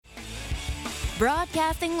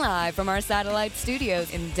Broadcasting live from our satellite studios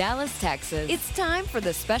in Dallas, Texas, it's time for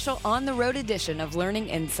the special on-the-road edition of Learning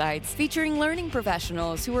Insights, featuring learning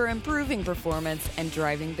professionals who are improving performance and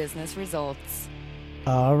driving business results.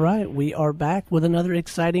 All right, we are back with another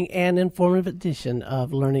exciting and informative edition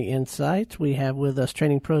of Learning Insights. We have with us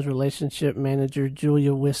Training Pros Relationship Manager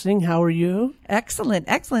Julia Wissing. How are you? Excellent.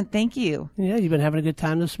 Thank you. Yeah, you've been having a good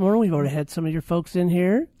time this morning. We've already had some of your folks in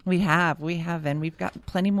here. We have, and we've got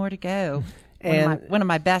plenty more to go. And one of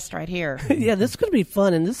my best right here. Yeah, this is going to be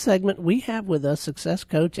fun. In this segment, we have with us success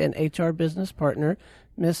coach and HR business partner,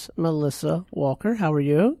 Miss Melissa Walker. How are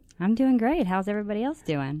you? I'm doing great. How's everybody else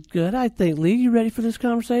doing? Good, I think. Lee, you ready for this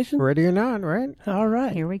conversation? Ready or not, right? All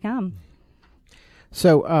right. Here we come.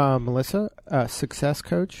 So, Melissa, success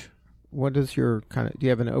coach, what is your do you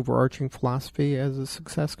have an overarching philosophy as a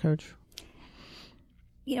success coach?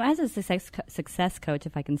 You know, as a success coach,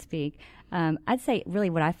 if I can speak, I'd say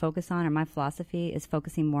really what I focus on, or my philosophy, is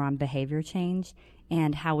focusing more on behavior change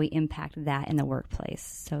and how we impact that in the workplace.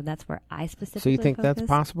 So that's where I specifically So you think focus. that's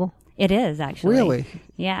possible? It is, actually. Really?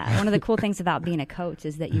 Yeah. One of the cool things about being a coach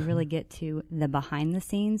is that you really get to the behind the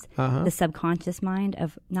scenes, the subconscious mind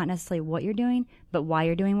of not necessarily what you're doing, but why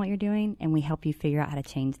you're doing what you're doing, and we help you figure out how to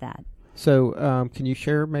change that. So can you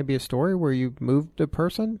share maybe a story where you moved a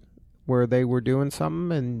person, where they were doing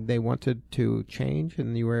something and they wanted to change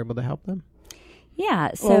and you were able to help them?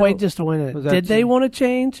 Yeah. So Well, wait just a minute. Did they want to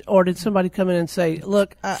change, or did somebody come in and say,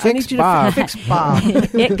 look, I need you to fix Bob?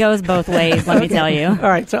 It goes both ways, let me tell you. All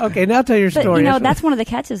right. So, okay, now tell your But, story. you know, that's one of the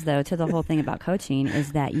catches, though, to the whole thing about coaching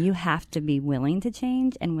is that you have to be willing to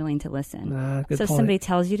change and willing to listen. Good So if point. somebody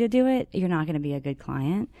tells you to do it, you're not going to be a good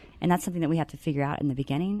client. And that's something that we have to figure out in the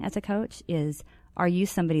beginning as a coach is, are you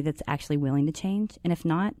somebody that's actually willing to change? And if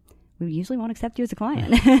not, we usually won't accept you as a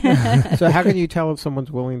client. So how can you tell if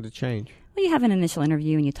someone's willing to change? Well, you have an initial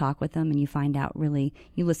interview and you talk with them and you find out really,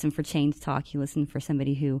 you listen for change talk, you listen for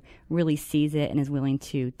somebody who really sees it and is willing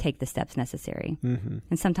to take the steps necessary. Mm-hmm.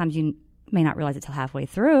 And sometimes you may not realize it till halfway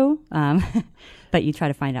through, but you try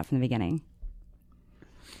to find out from the beginning.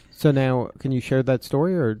 So now, can you share that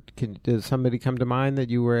story, or does somebody come to mind that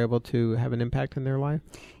you were able to have an impact in their life?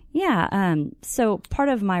 Yeah. So part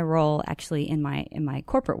of my role actually in my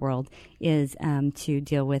corporate world is to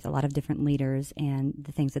deal with a lot of different leaders and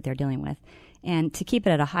the things that they're dealing with. And to keep it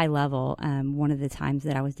at a high level, one of the times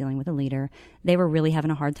that I was dealing with a leader, they were really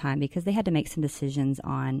having a hard time because they had to make some decisions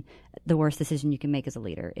on the worst decision you can make as a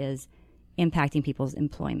leader is impacting people's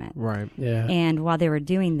employment. Right. Yeah. And while they were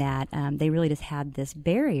doing that, they really just had this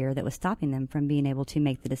barrier that was stopping them from being able to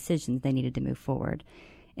make the decisions they needed to move forward.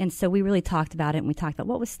 And so we really talked about it, and we talked about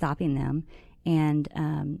what was stopping them and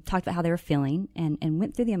talked about how they were feeling and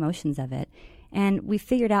went through the emotions of it. And we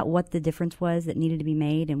figured out what the difference was that needed to be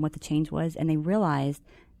made and what the change was. And they realized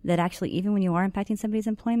that actually, even when you are impacting somebody's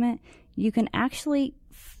employment, you can actually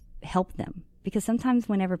help them. Because sometimes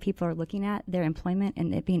whenever people are looking at their employment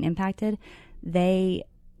and it being impacted, they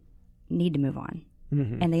need to move on.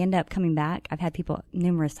 Mm-hmm. And they end up coming back. I've had people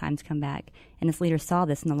numerous times come back, and this leader saw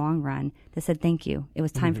this in the long run. They said, thank you. It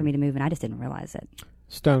was time for me to move, and I just didn't realize it.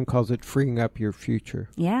 Stone calls it freeing up your future.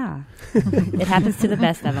 Yeah. It happens to the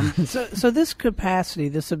best of them. So this capacity,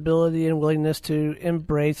 this ability and willingness to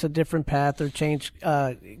embrace a different path or change,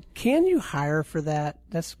 can you hire for that?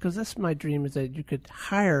 That's my dream, is that you could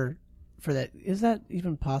hire for that. Is that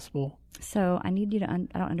even possible? So I need you to,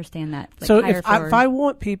 I don't understand that. Like, so if I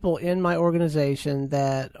want people in my organization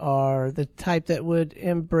that are the type that would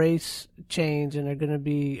embrace change and are going to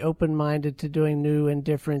be open-minded to doing new and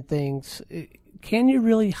different things, can you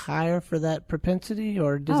really hire for that propensity,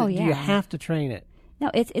 or do you have to train it?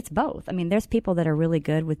 No, it's both. I mean, there's people that are really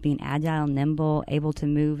good with being agile, nimble, able to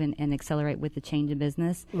move and accelerate with the change of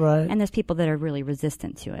business. Right. And there's people that are really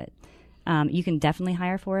resistant to it. You can definitely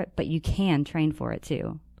hire for it, but you can train for it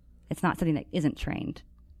too. It's not something that isn't trained.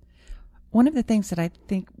 One of the things that I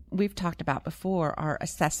think we've talked about before are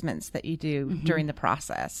assessments that you do during the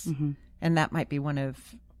process. Mm-hmm. And that might be one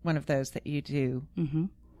of those that you do. Mm-hmm.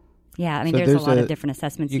 Yeah, I mean, So there's a lot of different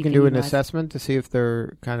assessments. You can do an assessment to see if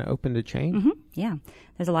they're kind of open to change? Mm-hmm. Yeah.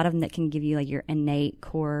 There's a lot of them that can give you like your innate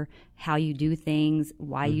core, how you do things,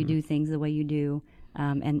 why you do things the way you do.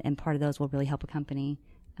 And part of those will really help a company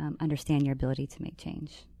understand your ability to make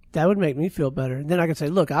change. That would make me feel better. Then I could say,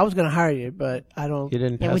 look, I was going to hire you, but I don't. You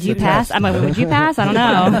didn't pass would the you pass? test. I'm like, would you pass? I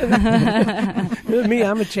don't know. Me,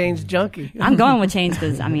 I'm a change junkie. I'm going with change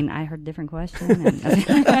because, I mean, I heard a different question.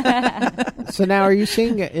 So now, are you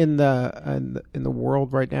seeing in the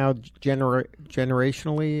world right now,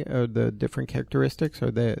 generationally, the different characteristics?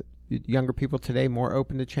 Are the younger people today more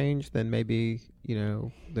open to change than maybe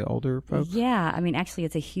the older folks? Yeah, I mean, actually,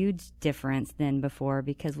 it's a huge difference than before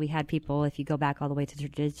because we had people, if you go back all the way to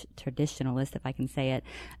traditionalist, if I can say it,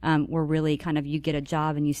 were really kind of you get a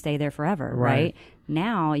job and you stay there forever, right?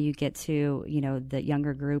 Now you get to, the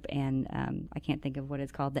younger group and I can't think of what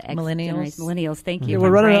it's called, the X Millennials. Millennials, thank Yeah, you.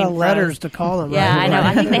 we're running out of letters to call them. Yeah, right? I know.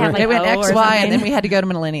 I think they have like It went O or X, Y, something. and then we had to go to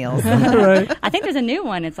millennials. Right. I think there's a new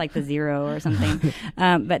one. It's like the 0 or something.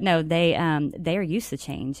 But no, they are used to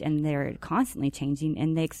change and they're constantly changing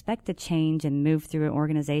and they expect to change and move through an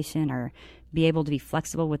organization or be able to be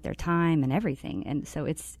flexible with their time and everything. And so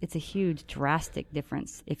it's a huge, drastic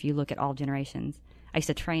difference if you look at all generations. I used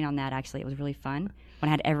to train on that, actually. It was really fun when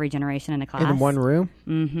I had every generation in a class. In one room?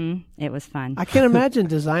 Mm-hmm. It was fun. I can't imagine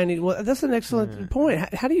designing. Well, that's an excellent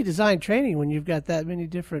point. How do you design training when you've got that many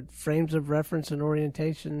different frames of reference and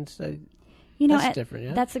orientations? That's different,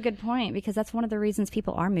 yeah? That's a good point because that's one of the reasons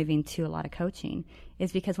people are moving to a lot of coaching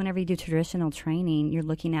is because whenever you do traditional training, you're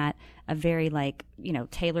looking at a very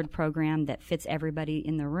tailored program that fits everybody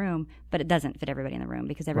in the room, but it doesn't fit everybody in the room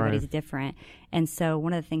because everybody's different. And so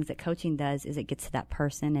one of the things that coaching does is it gets to that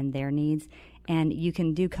person and their needs. And you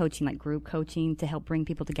can do coaching like group coaching to help bring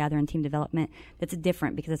people together in team development. That's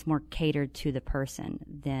different because it's more catered to the person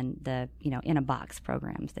than the, in a box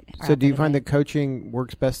programs. So do you find that coaching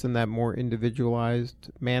works best in that more individualized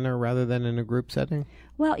manner rather than in a group setting?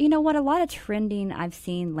 Well, you know what? A lot of trending I've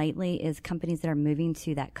seen lately is companies that are moving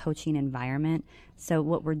to that coaching environment. So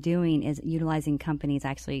what we're doing is utilizing companies.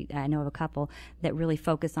 Actually, I know of a couple that really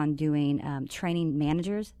focus on doing training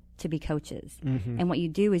managers to be coaches. Mm-hmm. And what you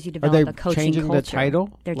do is you develop a coaching changing culture. the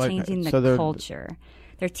title? They're changing the culture.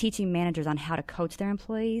 They're teaching managers on how to coach their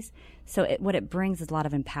employees. So what it brings is a lot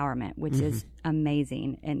of empowerment, which is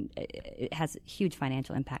amazing, and it has huge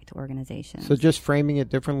financial impact to organizations. So just framing it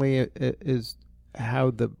differently is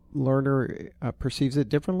how the learner perceives it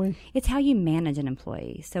differently? It's how you manage an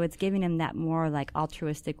employee. So it's giving them that more like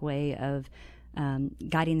altruistic way of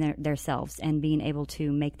guiding themselves and being able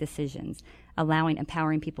to make decisions,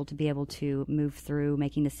 empowering people to be able to move through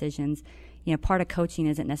making decisions. Part of coaching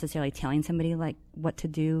isn't necessarily telling somebody like what to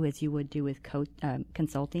do as you would do with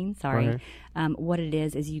consulting. Sorry. Right. What it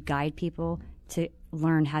is you guide people to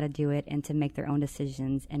learn how to do it and to make their own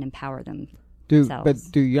decisions and empower them. But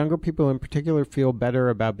do younger people in particular feel better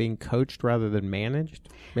about being coached rather than managed?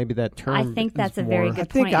 Maybe that term. I think that's a very good I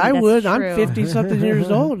point. think I would. True. I'm 50-something years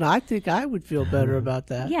old, and I think I would feel better about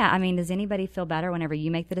that. Yeah, I mean, does anybody feel better whenever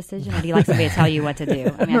you make the decision, or do you like somebody to tell you what to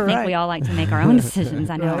do? I mean, I think we all like to make our own decisions.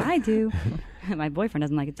 I know I do. My boyfriend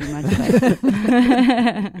doesn't like it too much.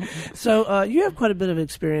 So you have quite a bit of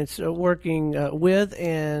experience working with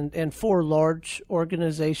and for large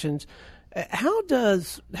organizations. How do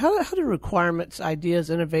requirements, ideas,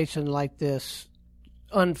 innovation like this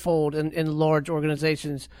unfold in large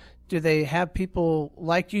organizations? Do they have people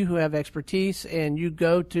like you who have expertise, and you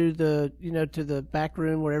go to the back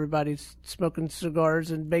room where everybody's smoking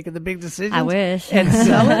cigars and making the big decisions? I wish. And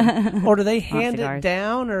sell it, or do they hand it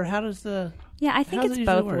down, or how does the? Yeah, I think it's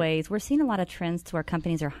both ways. We're seeing a lot of trends to where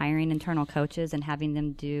companies are hiring internal coaches and having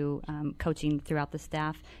them do coaching throughout the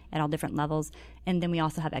staff at all different levels. And then we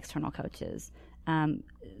also have external coaches.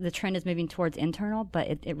 The trend is moving towards internal, but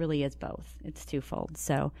it really is both. It's twofold.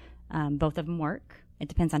 So both of them work. It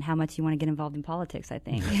depends on how much you want to get involved in politics, I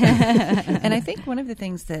think. And I think one of the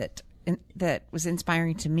things that was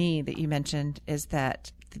inspiring to me that you mentioned is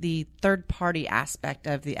that the third-party aspect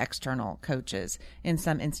of the external coaches in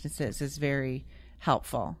some instances is very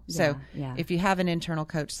helpful. So if you have an internal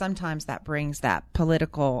coach, sometimes that brings that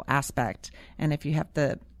political aspect. And if you have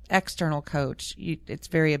the external coach, it's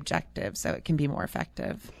very objective, so it can be more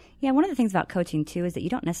effective. Yeah, one of the things about coaching, too, is that you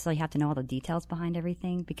don't necessarily have to know all the details behind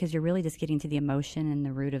everything because you're really just getting to the emotion and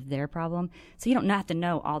the root of their problem. So you don't have to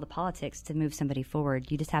know all the politics to move somebody forward.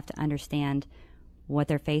 You just have to understand what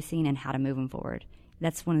they're facing and how to move them forward.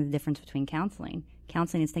 That's one of the difference between counseling.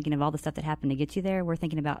 Counseling is thinking of all the stuff that happened to get you there. We're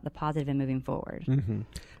thinking about the positive and moving forward. Mm-hmm.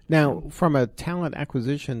 Now, from a talent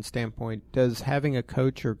acquisition standpoint, does having a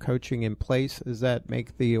coach or coaching in place, does that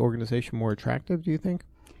make the organization more attractive, do you think?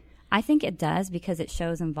 I think it does because it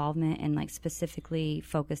shows involvement and like specifically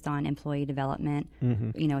focused on employee development.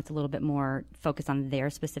 Mm-hmm. It's a little bit more focused on their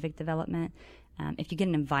specific development. If you get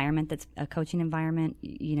an environment that's a coaching environment,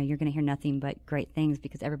 you're going to hear nothing but great things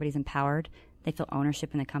because everybody's empowered. They feel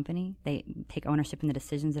ownership in the company. They take ownership in the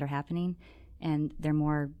decisions that are happening, and they're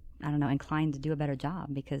more, inclined to do a better job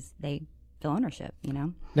because they feel ownership,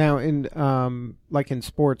 Now, in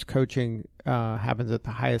sports, coaching happens at the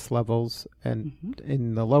highest levels and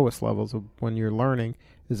in the lowest levels of when you're learning.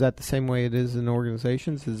 Is that the same way it is in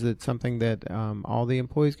organizations? Is it something that all the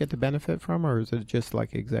employees get to benefit from, or is it just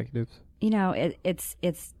like executives?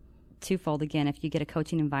 It's twofold. Again, if you get a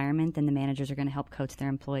coaching environment, then the managers are going to help coach their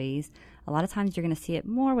employees. A lot of times you're going to see it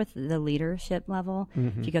more with the leadership level.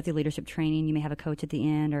 If you go through leadership training, you may have a coach at the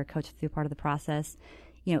end or a coach through part of the process.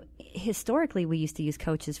 Historically, we used to use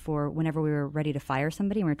coaches for whenever we were ready to fire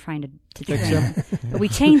somebody and we were trying to train them. But we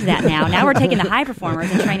changed that now. Now we're taking the high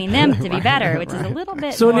performers and training them to be better, which is a little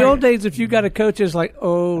bit So more... in the old days, if you got a coach, it's like,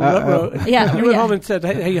 you went home and said,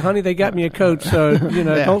 hey, honey, they got me a coach, so,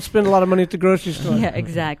 don't spend a lot of money at the grocery store. Yeah,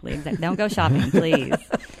 exactly. Don't go shopping, please.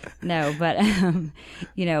 No, but,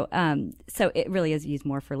 so it really is used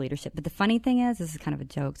more for leadership. But the funny thing is, this is kind of a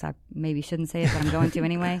joke, so I maybe shouldn't say it, but I'm going to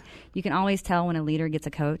anyway. You can always tell when a leader gets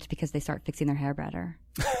a coach because they start fixing their hair better.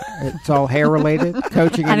 It's all hair related,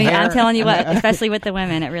 coaching and hair. I'm telling you what, especially with the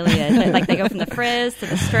women, it really is. Like they go from the frizz to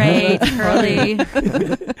the straight, curly.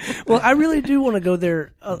 Well, I really do want to go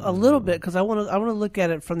there a little bit because I want to look at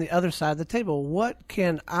it from the other side of the table. What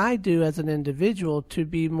can I do as an individual to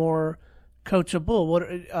be more coachable?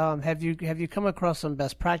 What have you come across some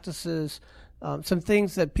best practices, some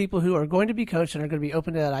things that people who are going to be coached and are going to be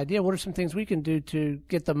open to that idea? What are some things we can do to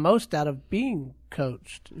get the most out of being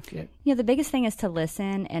coached? Okay. The biggest thing is to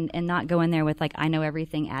listen and not go in there with like I know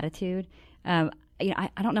everything attitude. I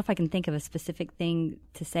don't know if I can think of a specific thing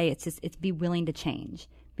to say. It's be willing to change.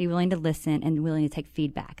 Be willing to listen and willing to take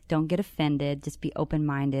feedback. Don't get offended. Just be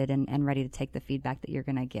open-minded and ready to take the feedback that you're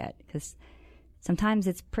going to get, because sometimes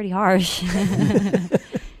it's pretty harsh.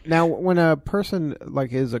 Now, when a person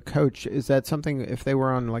is a coach, is that something, if they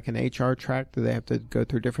were on like an HR track, do they have to go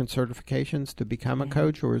through different certifications to become a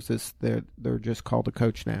coach, or is this they're just called a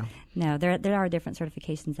coach now? No, there are different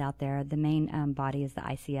certifications out there. The main body is the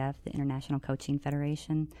ICF, the International Coaching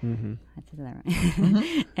Federation. I said that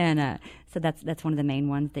right. And so that's one of the main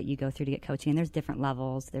ones that you go through to get coaching. And there's different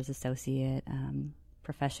levels. There's associate,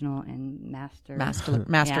 professional, and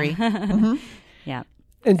mastery. Yeah.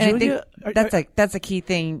 And Julia, I think that's a key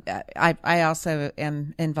thing. I also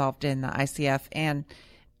am involved in the ICF, and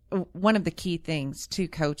one of the key things to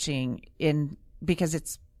coaching because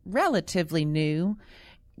it's relatively new.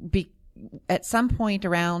 At some point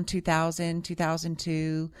around 2000,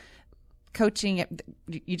 2002, coaching,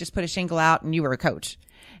 you just put a shingle out and you were a coach.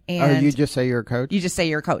 And you just say you're a coach? You just say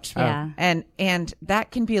you're a coach. Yeah. And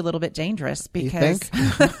that can be a little bit dangerous because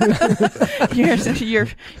you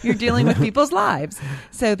you're dealing with people's lives.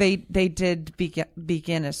 So they did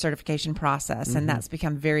begin a certification process, and that's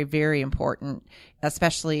become very, very important,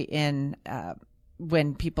 especially in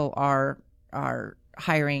when people are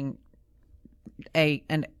hiring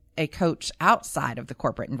a coach outside of the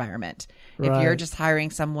corporate environment. Right. If you're just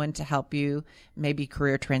hiring someone to help you, maybe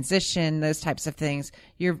career transition, those types of things,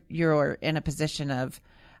 you're in a position of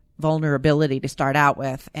vulnerability to start out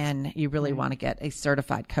with, and you really want to get a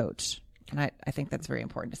certified coach. And I think that's very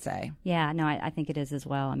important to say. Yeah, no, I think it is as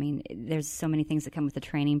well. I mean, there's so many things that come with the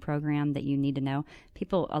training program that you need to know.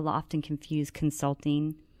 People often confuse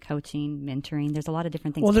consulting, coaching, mentoring. There's a lot of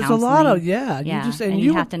different things. Well, there's counseling. a lot of, yeah.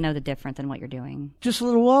 You have to know the difference in what you're doing. Just a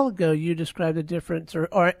little while ago, you described a difference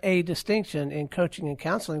or a distinction in coaching and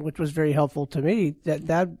counseling, which was very helpful to me.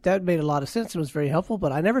 That made a lot of sense. It was very helpful,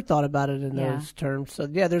 but I never thought about it in those terms. So,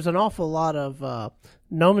 yeah, there's an awful lot of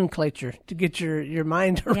nomenclature to get your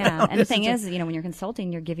mind around. Yeah, and the thing is, when you're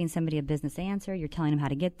consulting, you're giving somebody a business answer. You're telling them how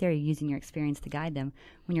to get there. You're using your experience to guide them.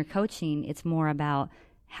 When you're coaching, it's more about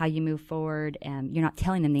how you move forward, and you're not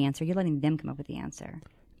telling them the answer. You're letting them come up with the answer.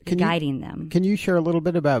 Guiding them. Can you share a little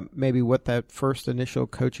bit about maybe what that first initial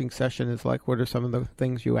coaching session is like? What are some of the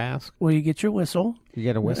things you ask? Well, you get your whistle. You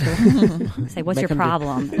get a whistle? Say, what's your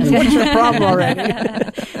problem? What's your problem already?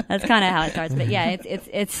 That's kind of how it starts. But yeah,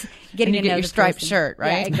 it's getting to know your the striped person. shirt,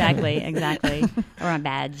 right? Yeah, exactly. Or a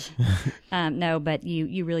badge. No, but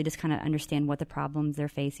you really just kind of understand what the problems they're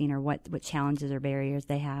facing or what challenges or barriers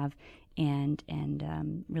they have, and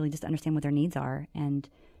really just understand what their needs are. And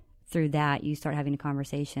through that, you start having a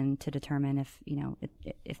conversation to determine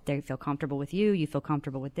if they feel comfortable with you, you feel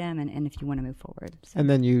comfortable with them, and if you want to move forward. So. And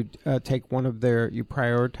then you take you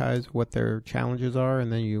prioritize what their challenges are, and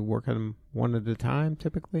then you work on them one at a time,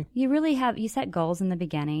 typically? You set goals in the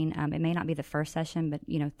beginning. It may not be the first session, but,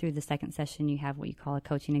 through the second session, you have what you call a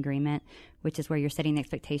coaching agreement, which is where you're setting the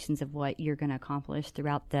expectations of what you're going to accomplish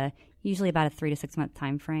throughout usually about a 3 to 6 month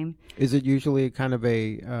time frame. Is it usually kind of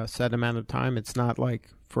a set amount of time? It's not like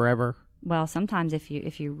forever? Well, sometimes if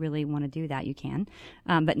you really want to do that, you can.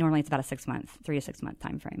 But normally it's about a 3 to 6 month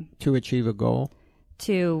time frame. To achieve a goal?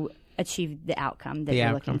 To achieve the outcome that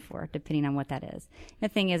you're looking for, depending on what that is. The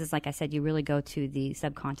thing is like I said, you really go to the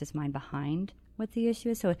subconscious mind behind what the issue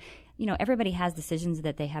is. So, everybody has decisions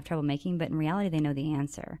that they have trouble making, but in reality, they know the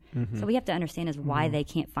answer. So we have to understand is why they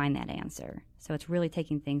can't find that answer. So it's really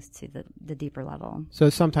taking things to the deeper level. So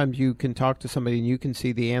sometimes you can talk to somebody and you can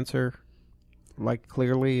see the answer like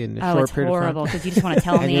clearly in a short period of time. It's horrible because you just want to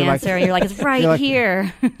tell them the answer. And you're like, it's right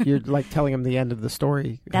here. You're like telling them the end of the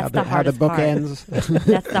story. That's how the book ends.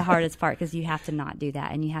 That's the hardest part because you have to not do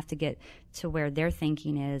that. And you have to get to where their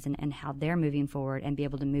thinking is and how they're moving forward and be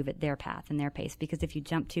able to move at their path and their pace. Because if you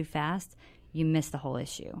jump too fast, you miss the whole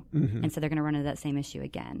issue. And so they're going to run into that same issue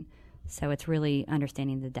again. So it's really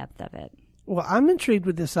understanding the depth of it. Well, I'm intrigued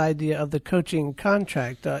with this idea of the coaching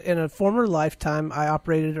contract. In a former lifetime, I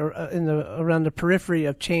operated around the periphery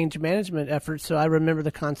of change management efforts, so I remember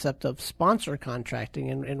the concept of sponsor contracting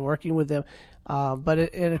and working with them. But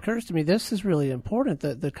it occurs to me this is really important,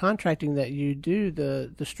 the contracting that you do,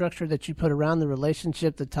 the structure that you put around the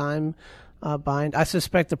relationship, the time bind. I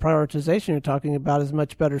suspect the prioritization you're talking about is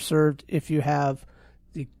much better served if you have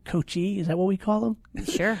the coachee. Is that what we call them?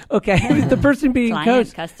 Sure. Okay. The person being Client,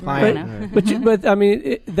 coached. customer. But I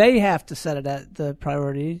mean, they have to set it at the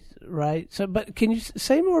priorities, right? So, but can you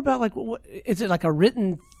say more about what is it like a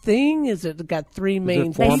written thing? Is it got three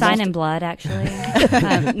main? They sign in blood, actually.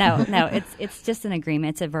 No, it's just an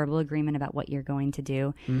agreement. It's a verbal agreement about what you're going to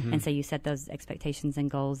do, and so you set those expectations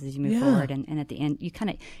and goals as you move forward. And at the end, you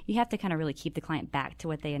have to kind of really keep the client back to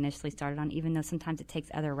what they initially started on, even though sometimes it takes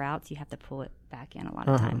other routes. You have to pull it back in a lot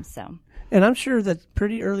of times. So, and I'm sure that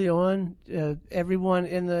pretty early on, everyone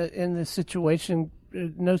in the situation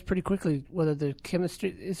knows pretty quickly whether the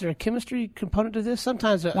chemistry is there a chemistry component to this.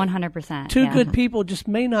 Sometimes 100%. Two good people just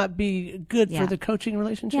may not be good for the coaching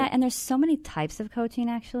relationship. Yeah, and there's so many types of coaching,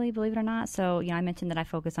 actually, believe it or not. So, I mentioned that I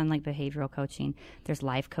focus on behavioral coaching. There's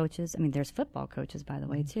life coaches. I mean, there's football coaches, by the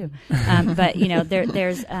way, too. But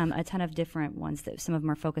there's a ton of different ones. That some of them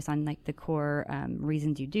are focused on the core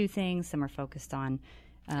reasons you do things. Some are focused on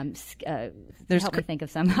help me think of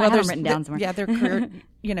some. I have them written down somewhere. Yeah, they're career.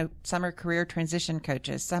 Some are career transition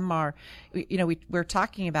coaches. Some are, we're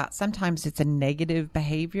talking about. Sometimes it's a negative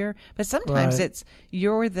behavior, but sometimes it's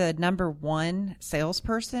you're the number one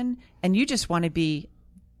salesperson, and you just want to be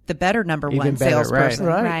the better number one salesperson.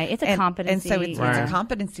 Right. It's a competency, and so it's a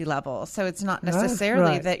competency level. So it's not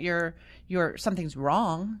necessarily that you're something's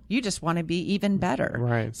wrong. You just want to be even better.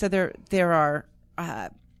 Right. So there are.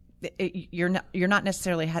 You're not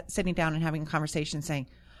necessarily sitting down and having a conversation saying,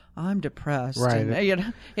 I'm depressed. Right.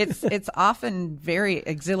 And, it's often very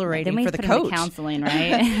exhilarating then for the put coach. Them to counseling,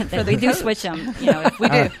 right? We do switch them. If we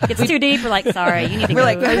do, it's too deep. We're like, sorry, you need to go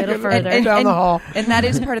a little further down the hall. And that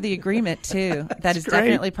is part of the agreement too. That is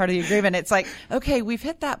definitely part of the agreement. It's like, okay, we've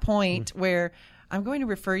hit that point where I'm going to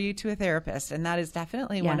refer you to a therapist, and that is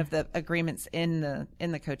definitely one of the agreements in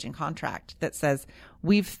the coaching contract that says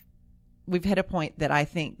we've hit a point that I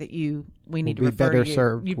think that we need to refer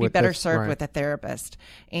you. You'd be better served with a therapist.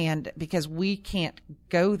 And because we can't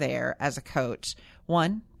go there as a coach,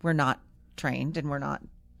 one, we're not trained and we're not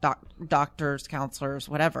doctors, counselors,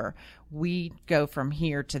 whatever. We go from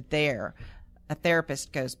here to there. A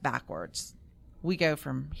therapist goes backwards. We go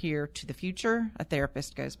from here to the future. A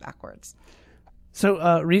therapist goes backwards.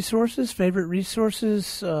 So resources, favorite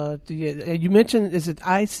resources. You mentioned, is it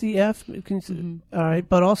ICF? All right,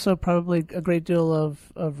 but also probably a great deal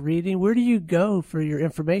of reading. Where do you go for your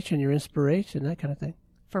information, your inspiration, that kind of thing?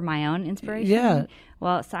 For my own inspiration? Yeah.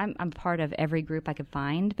 Well, so I'm part of every group I could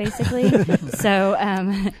find, basically. So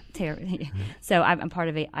I'm part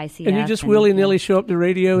of a ICF. And you just willy-nilly show up to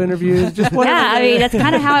radio interviews? Just yeah, that's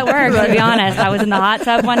kind of how it works, to be honest. I was in the hot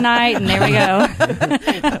tub one night, and there we go.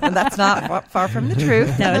 And that's not far from the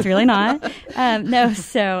truth. No, it's really not. I've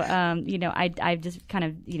just kind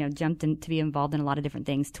of, jumped in to be involved in a lot of different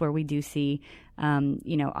things to where we do see,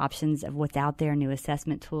 options of what's out there, new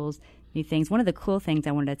assessment tools, new things. One of the cool things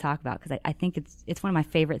I wanted to talk about, because I think it's one of my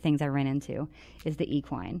favorite things I ran into, is the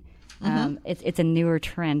equine. It's a newer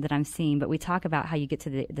trend that I'm seeing, but we talk about how you get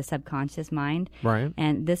to the subconscious mind. Right.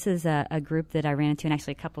 And this is a group that I ran into, and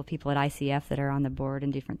actually a couple of people at ICF that are on the board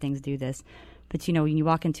and different things do this. But, when you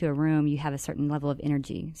walk into a room, you have a certain level of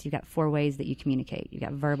energy. So you've got 4 ways that you communicate. You've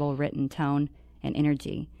got verbal, written, tone, and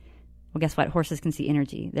energy. Well, guess what? Horses can see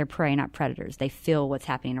energy. They're prey, not predators. They feel what's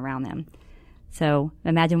happening around them. So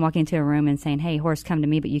imagine walking into a room and saying, hey, horse, come to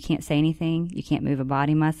me, but you can't say anything. You can't move a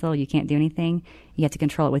body muscle. You can't do anything. You have to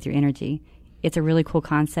control it with your energy. It's a really cool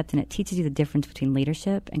concept, and it teaches you the difference between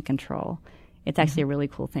leadership and control. It's actually a really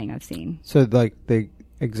cool thing I've seen. So, the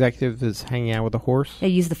executive is hanging out with a horse? They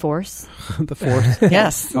use the force. The force?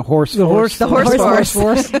 Yes. A horse the force? The horse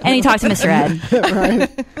force. And he talks to Mr. Ed.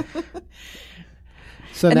 Right.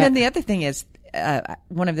 So and then the other thing is,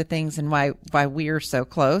 one of the things and why we're so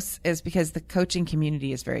close is because the coaching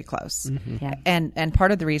community is very close. Mm-hmm. Yeah. And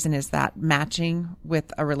part of the reason is that matching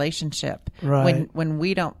with a relationship. Right. When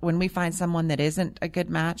we find someone that isn't a good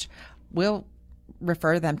match, we'll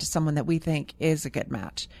refer them to someone that we think is a good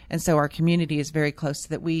match. And so our community is very close so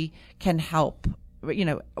that we can help. You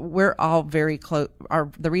know, we're all very close.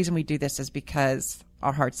 The reason we do this is because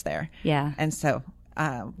our heart's there. Yeah. And so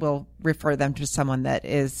we'll refer them to someone that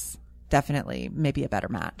is definitely maybe a better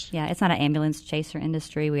match. Yeah, it's not an ambulance chaser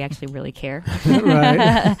industry. We actually really care.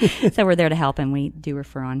 Right. So we're there to help, and we do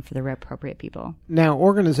refer on for the appropriate people. Now,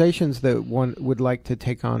 organizations that one would like to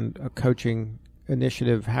take on a coaching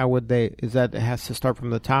initiative, how would they? Is that it has to start from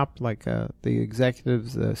the top, like the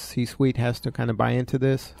executives, the C-suite has to kind of buy into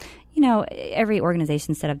this? You know, every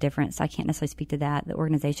organization's set up different, so I can't necessarily speak to that. The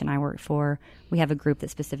organization I work for, we have a group that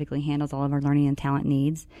specifically handles all of our learning and talent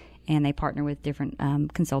needs, and they partner with different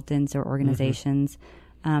consultants or organizations.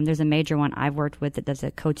 There's a major one I've worked with that does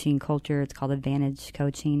a coaching culture. It's called Advantage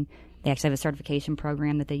Coaching. They actually have a certification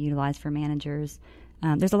program that they utilize for managers.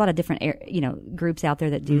 There's a lot of different groups out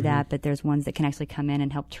there that do that, but there's ones that can actually come in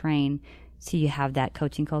and help train so you have that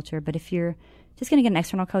coaching culture. But if you're just going to get an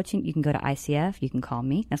external coaching, you can go to ICF. You can call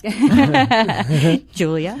me.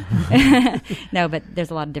 Julia. No, but there's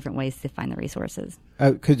a lot of different ways to find the resources.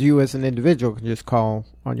 Because you as an individual can just call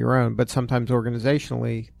on your own, but sometimes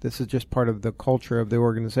organizationally, this is just part of the culture of the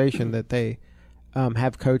organization that they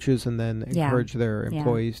have coaches and then encourage their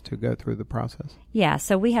employees to go through the process. Yeah,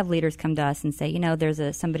 so we have leaders come to us and say, there's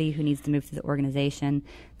somebody who needs to move through the organization.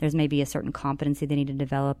 There's maybe a certain competency they need to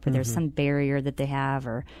develop, or there's some barrier that they have,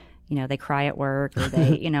 or they cry at work, or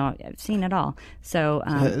they, I've seen it all. So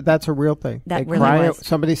that's a real thing. That they really cry was.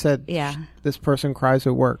 Somebody said, this person cries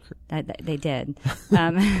at work. They did,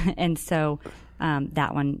 and so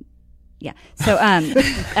that one, yeah. So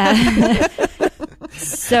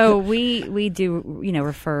so we do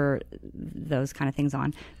refer those kind of things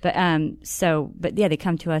on, but they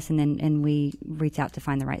come to us and we reach out to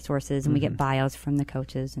find the right sources, and we get bios from the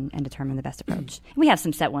coaches and determine the best approach. We have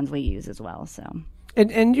some set ones we use as well. So.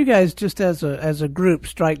 And you guys, just as a group,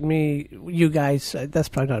 strike me. You guys, that's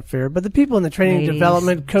probably not fair, but the people in the training,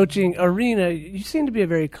 development, coaching arena, you seem to be a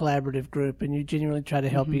very collaborative group, and you genuinely try to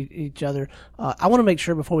help each other. I want to make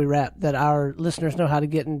sure before we wrap that our listeners know how to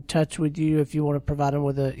get in touch with you. If you want to provide them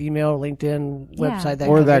with an email, LinkedIn, website, that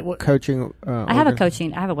or kind that of coaching. I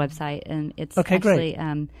have a website, and it's actually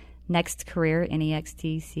Next Career,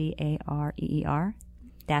 NEXTCAREER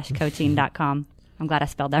 -coaching.com. I'm glad I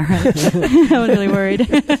spelled that right. I was really worried.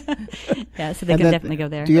 Yeah, so they can definitely go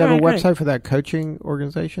there. Do you have a website for that coaching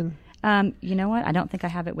organization? You know what? I don't think I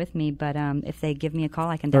have it with me, but if they give me a call,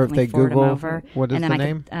 I can definitely forward them over. What is the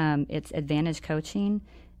name? It's Advantage Coaching,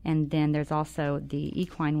 and then there's also the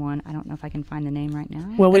equine one. I don't know if I can find the name right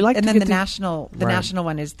now. Well, we like and to then get the national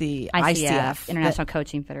one is the ICF, International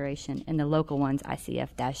Coaching Federation, and the local one's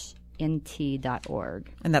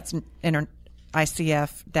ICF-NT.org. And that's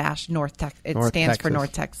ICF-North Texas. It stands for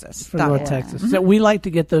North Texas. For North Texas. So we like to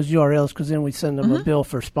get those URLs because then we send them a bill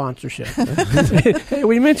for sponsorship.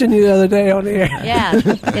 We mentioned you the other day on the air. Yeah,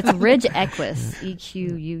 it's Ridge Equus,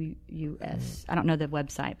 EQUUS. I don't know the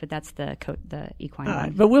website, but that's the equine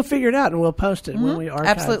one. But we'll figure it out and we'll post it when we archive.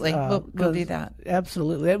 Absolutely, we'll do that.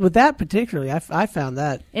 Absolutely. With that particularly, I found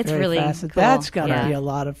that it's very really fascinating. cool. That's got to be a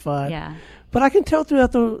lot of fun. Yeah. But I can tell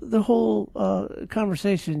throughout the whole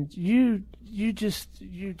conversation, you just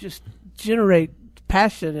generate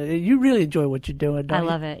passion. You really enjoy what you're doing, don't you?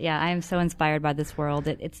 I love it. Yeah, I am so inspired by this world.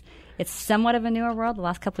 It's somewhat of a newer world the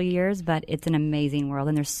last couple of years, but it's an amazing world.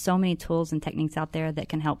 And there's so many tools and techniques out there that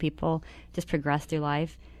can help people just progress through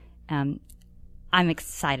life. I'm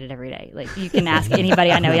excited every day. Like, you can ask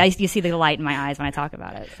anybody I know. You see the light in my eyes when I talk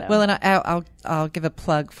about it. So. Well, and I'll give a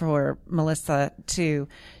plug for Melissa too.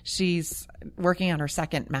 She's working on her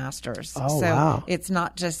second master's. Oh, so wow. It's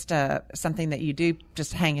not just something that you do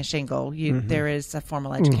just hang a shingle. There is a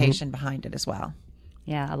formal education behind it as well.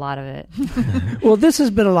 Yeah, a lot of it. Well, this has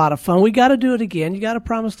been a lot of fun. We got to do it again. You got to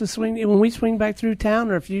promise to swing when we swing back through town,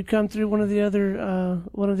 or if you come through one of the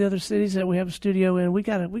other cities that we have a studio in. We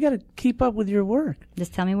got to keep up with your work.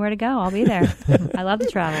 Just tell me where to go. I'll be there. I love to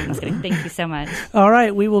travel. I'm just kidding. Thank you so much. All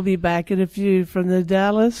right, we will be back in a few from the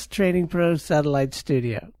Dallas Training Pros Satellite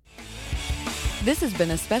Studio. This has been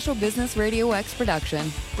a Special Business Radio X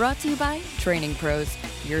production, brought to you by Training Pros,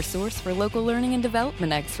 your source for local learning and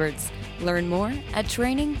development experts. Learn more at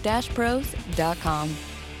training-pros.com.